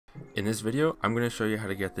In this video, I'm going to show you how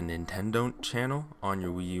to get the Nintendont channel on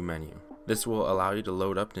your Wii U menu. This will allow you to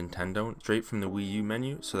load up Nintendont straight from the Wii U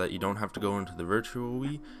menu so that you don't have to go into the virtual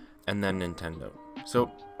Wii and then Nintendont. So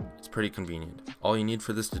it's pretty convenient. All you need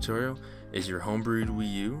for this tutorial is your homebrewed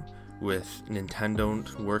Wii U with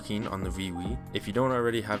Nintendont working on the Wii. If you don't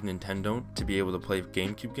already have Nintendont to be able to play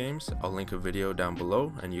GameCube games, I'll link a video down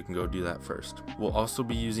below and you can go do that first. We'll also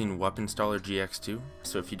be using WUP Installer GX2,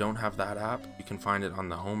 so if you don't have that app, you can find it on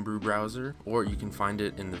the homebrew browser, or you can find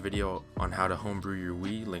it in the video on how to homebrew your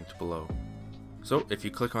Wii linked below. So if you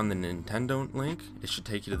click on the Nintendont link, it should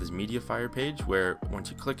take you to this MediaFire page where once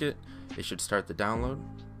you click it, it should start the download.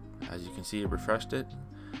 As you can see, it refreshed it.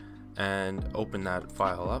 And open that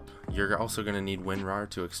file up. You're also going to need WinRAR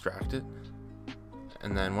to extract it,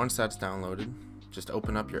 and then once that's downloaded, just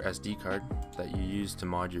open up your SD card that you use to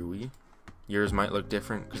mod your Wii. Yours might look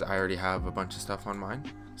different because I already have a bunch of stuff on mine.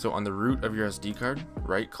 So on the root of your SD card,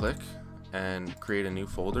 right click and create a new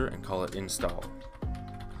folder and call it install.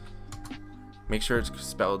 Make sure it's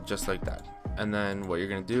spelled just like that, and then what you're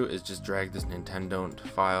going to do is just drag this Nintendont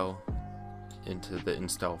file into the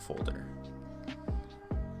install folder.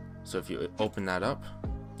 So if you open that up,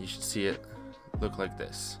 you should see it look like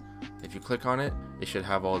this. If you click on it, it should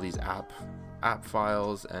have all these app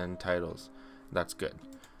files and titles. That's good.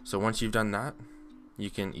 So once you've done that, you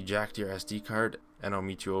can eject your SD card and I'll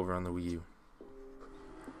meet you over on the Wii U.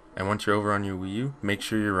 And once you're over on your Wii U, make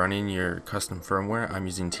sure you're running your custom firmware. I'm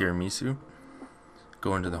using TIRAMISU.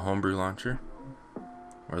 Go into the homebrew launcher,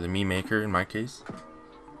 or the Mi Maker in my case.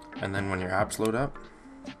 And then when your apps load up,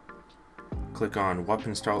 click on WUP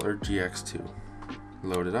Installer GX2.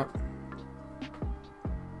 Load it up.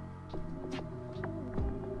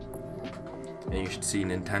 And you should see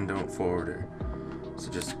Nintendont Forwarder.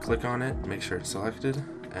 So just click on it, make sure it's selected,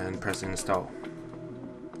 and press install.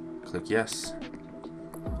 Click yes.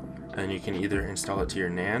 And you can either install it to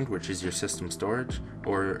your NAND, which is your system storage,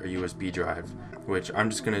 or a USB drive, which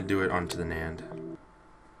I'm just going to do it onto the NAND.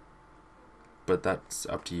 But that's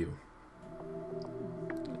up to you.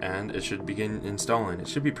 And it should begin installing. It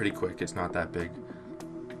should be pretty quick, it's not that big.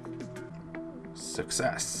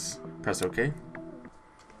 Success. Press OK.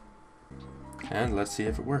 And let's see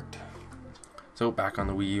if it worked. So back on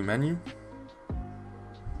the Wii U menu,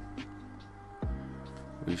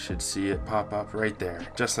 we should see it pop up right there,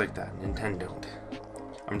 just like that, Nintendont.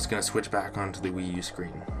 I'm just going to switch back onto the Wii U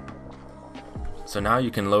screen. So now you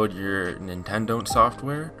can load your Nintendont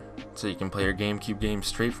software so you can play your GameCube games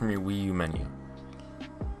straight from your Wii U menu.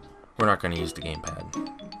 We're not going to use the gamepad.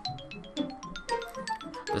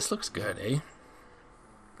 This looks good, eh?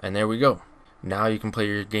 And there we go. Now you can play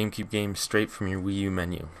your GameCube games straight from your Wii U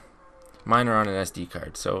menu. Mine are on an SD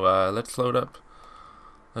card, so let's load up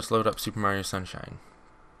Super Mario Sunshine.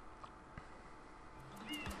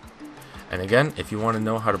 And again, if you want to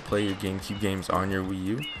know how to play your GameCube games on your Wii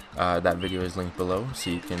U, that video is linked below, so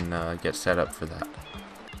you can get set up for that.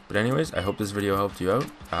 But anyways, I hope this video helped you out.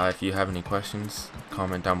 If you have any questions,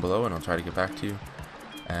 comment down below and I'll try to get back to you.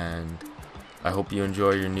 And I hope you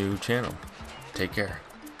enjoy your new channel. Take care.